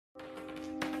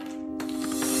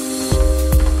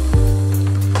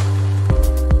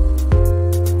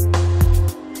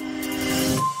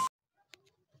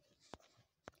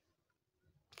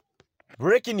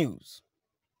Breaking news.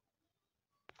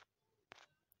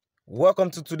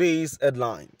 Welcome to today's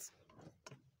headlines.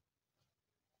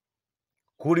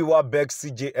 Kuriwa begs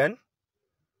CJN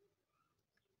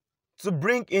to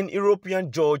bring in European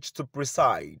judge to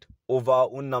preside over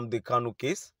Nnamdi Kanu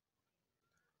case.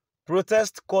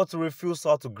 Protest court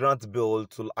refusal to grant bail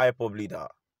to IPOB leader.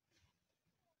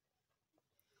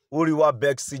 Kuriwa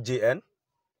begs CJN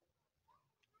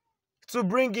to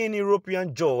bring in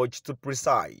European judge to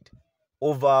preside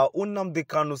over Nnamdi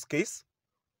Kanu's case.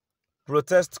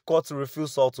 Protest court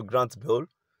refusal to grant bail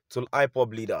to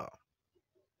IPOB leader.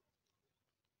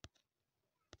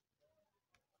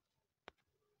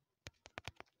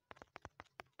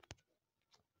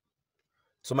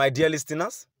 So my dear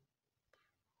listeners,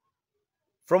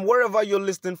 from wherever you're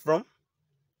listening from,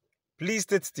 please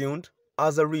stay tuned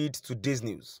as I read today's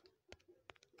news.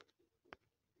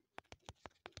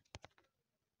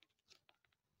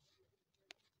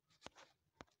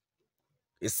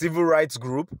 A civil rights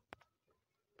group,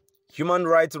 Human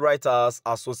Rights Writers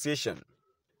Association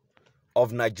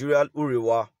of Nigeria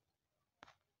Uriwa,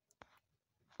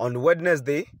 on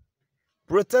Wednesday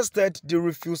protested the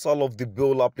refusal of the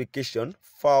bail application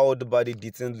filed by the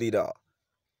detained leader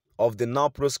of the now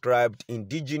proscribed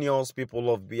indigenous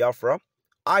people of Biafra,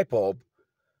 IPOB,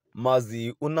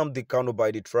 Mazi Nnamdi Kanu, by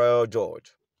the trial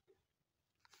judge.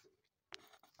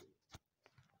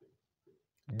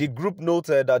 The group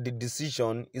noted that the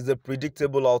decision is a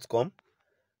predictable outcome,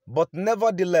 but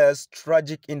nevertheless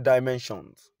tragic in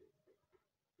dimensions.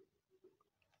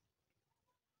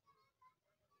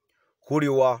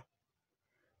 Kuriwa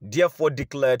therefore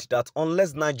declared that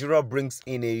unless Nigeria brings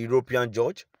in a European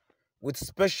judge with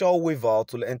special waiver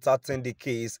to entertain the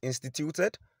case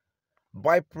instituted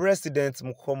by President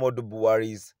Muhammadu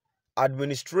Buhari's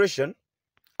administration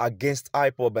against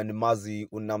IPOB and Mazi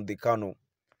Nnamdi Kanu,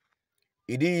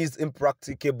 it is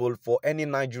impracticable for any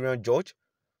Nigerian judge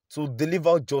to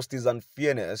deliver justice and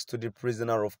fairness to the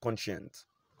prisoner of conscience.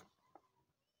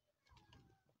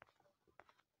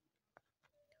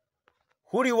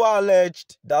 Kuriwa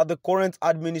alleged that the current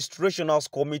administration has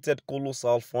committed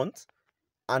colossal funds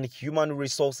and human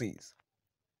resources,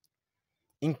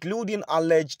 including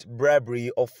alleged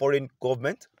bribery of foreign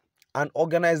government and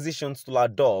organizations to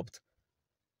adopt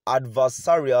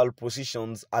adversarial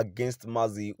positions against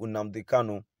Mazi Nnamdi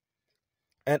Kanu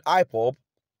and IPOB.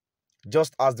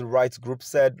 Just as the rights group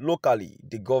said locally,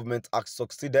 the government has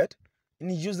succeeded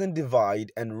in using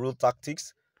divide and rule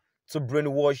tactics to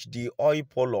brainwash the oi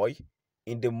polloi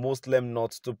in the Muslim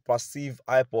North to perceive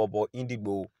IPOB or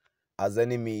Indigo as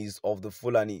enemies of the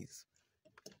Fulanis.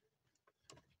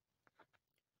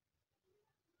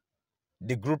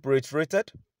 The group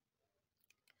reiterated,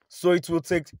 so it will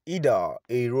take either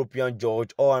a European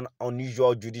judge or an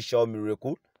unusual judicial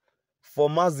miracle for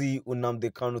Mazi Nnamdi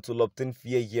Kanu to obtain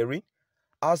fair hearing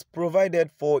as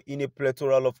provided for in a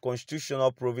plethora of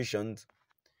constitutional provisions,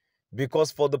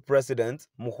 because for the President,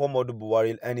 Muhammadu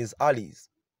Buhari, and his allies,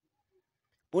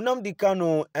 Nnamdi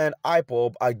Kanu and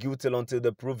IPOB are guilty until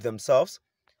they prove themselves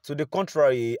to the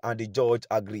contrary and the judge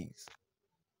agrees.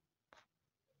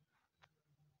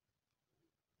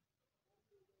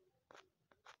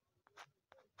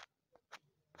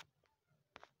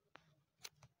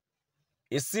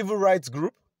 A civil rights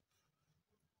group,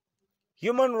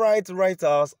 Human Rights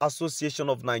Writers Association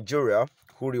of Nigeria,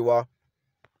 Kuriwa,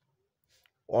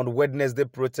 on Wednesday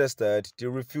protested the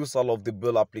refusal of the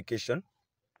bail application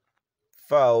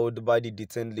filed by the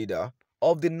detained leader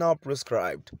of the now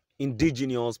proscribed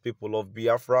indigenous people of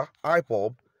Biafra,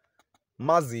 IPOB,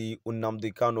 Mazi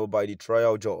Nnamdi Kanu, by the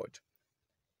trial judge.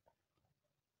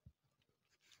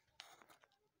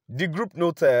 The group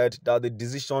noted that the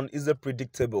decision is a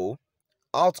predictable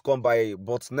outcome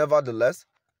but nevertheless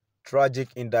tragic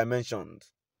in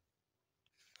dimensions.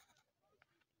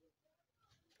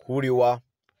 Kuriwa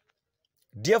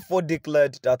therefore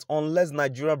declared that unless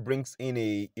Nigeria brings in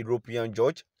a European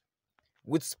judge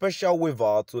with special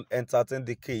waiver to entertain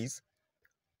the case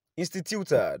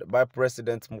instituted by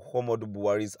President Muhammadu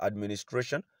Buhari's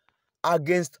administration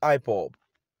against IPOB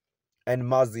and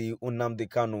Mazi Nnamdi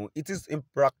Kanu, it is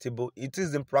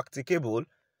impracticable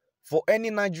for any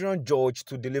Nigerian judge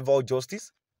to deliver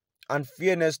justice and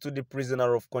fairness to the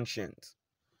prisoner of conscience.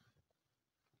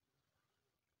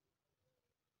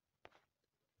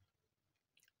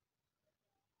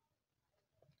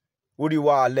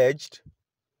 Kuriwa alleged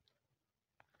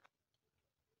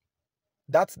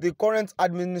that the current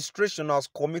administration has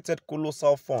committed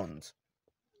colossal funds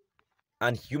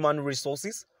and human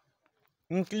resources,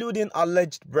 including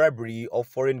alleged bribery of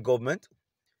foreign government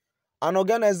and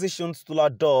organizations to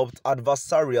adopt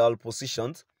adversarial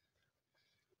positions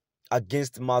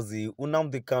against Mazi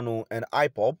Nnamdi Kanu and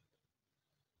IPOB,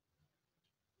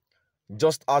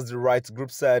 just as the rights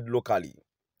group said locally.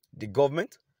 The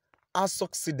government has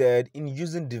succeeded in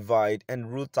using divide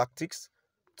and rule tactics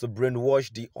to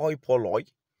brainwash the oi polloi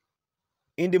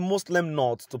in the Muslim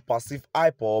North to perceive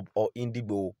IPOB or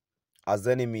Indigo as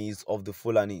enemies of the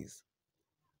Fulanis.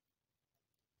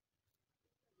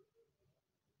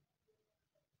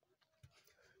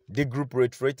 The group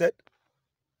reiterated,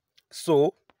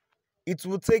 so it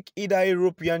will take either a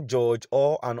European judge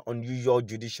or an unusual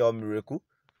judicial miracle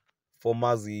for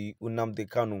Mazi Nnamdi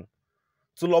Kanu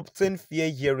to obtain fair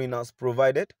hearing as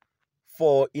provided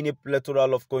for in a plethora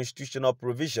of constitutional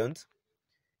provisions,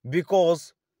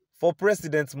 because for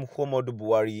President Muhammadu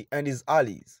Buhari and his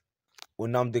allies,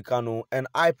 Nnamdi Kanu and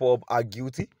IPOB are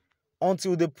guilty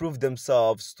until they prove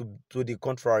themselves to the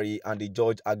contrary and the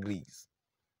judge agrees.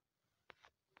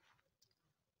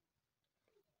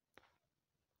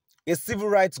 A civil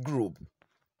rights group,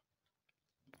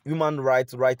 Human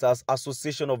Rights Writers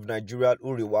Association of Nigeria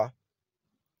Uriwa,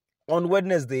 on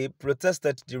Wednesday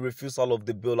protested the refusal of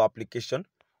the bail application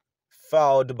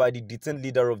filed by the detained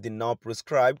leader of the now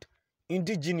proscribed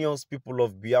indigenous people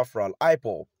of Biafra,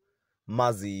 IPOB,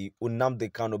 Mazi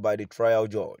Nnamdi Kanu, by the trial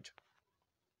judge.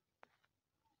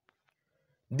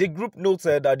 The group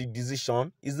noted that the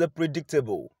decision is a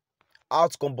predictable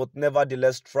outcome but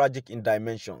nevertheless tragic in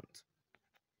dimensions.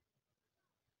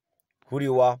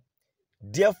 Uriwa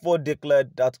therefore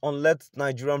declared that unless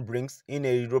Nigeria brings in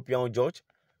a European judge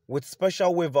with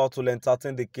special waiver to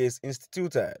entertain the case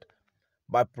instituted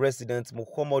by President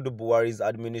Muhammadu Buhari's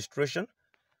administration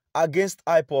against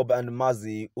IPOB and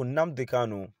Mazi Nnamdi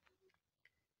Kanu,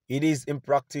 it is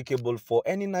impracticable for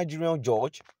any Nigerian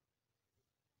judge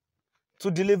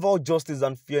to deliver justice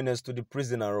and fairness to the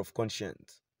prisoner of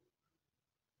conscience.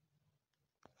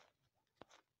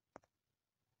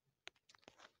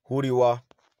 Uriwa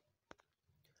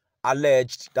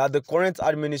alleged that the current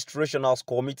administration has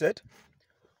committed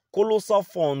colossal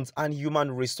funds and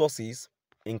human resources,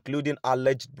 including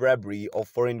alleged bribery of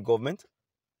foreign government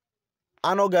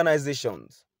and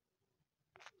organizations,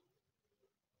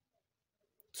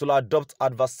 to adopt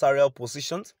adversarial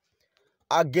positions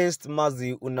against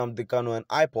Mazi Nnamdi Kanu and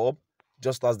IPOB.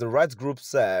 Just as the rights group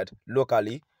said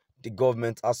locally, the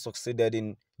government has succeeded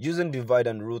in using divide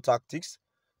and rule tactics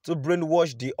to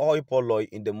brainwash the oi polloi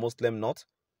in the Muslim North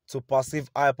to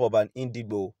perceive IPOB and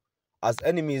Indigo as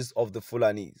enemies of the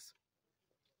Fulanis.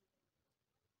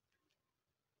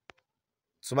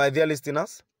 So my dear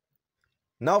listeners,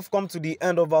 now I've come to the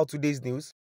end of our today's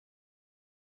news.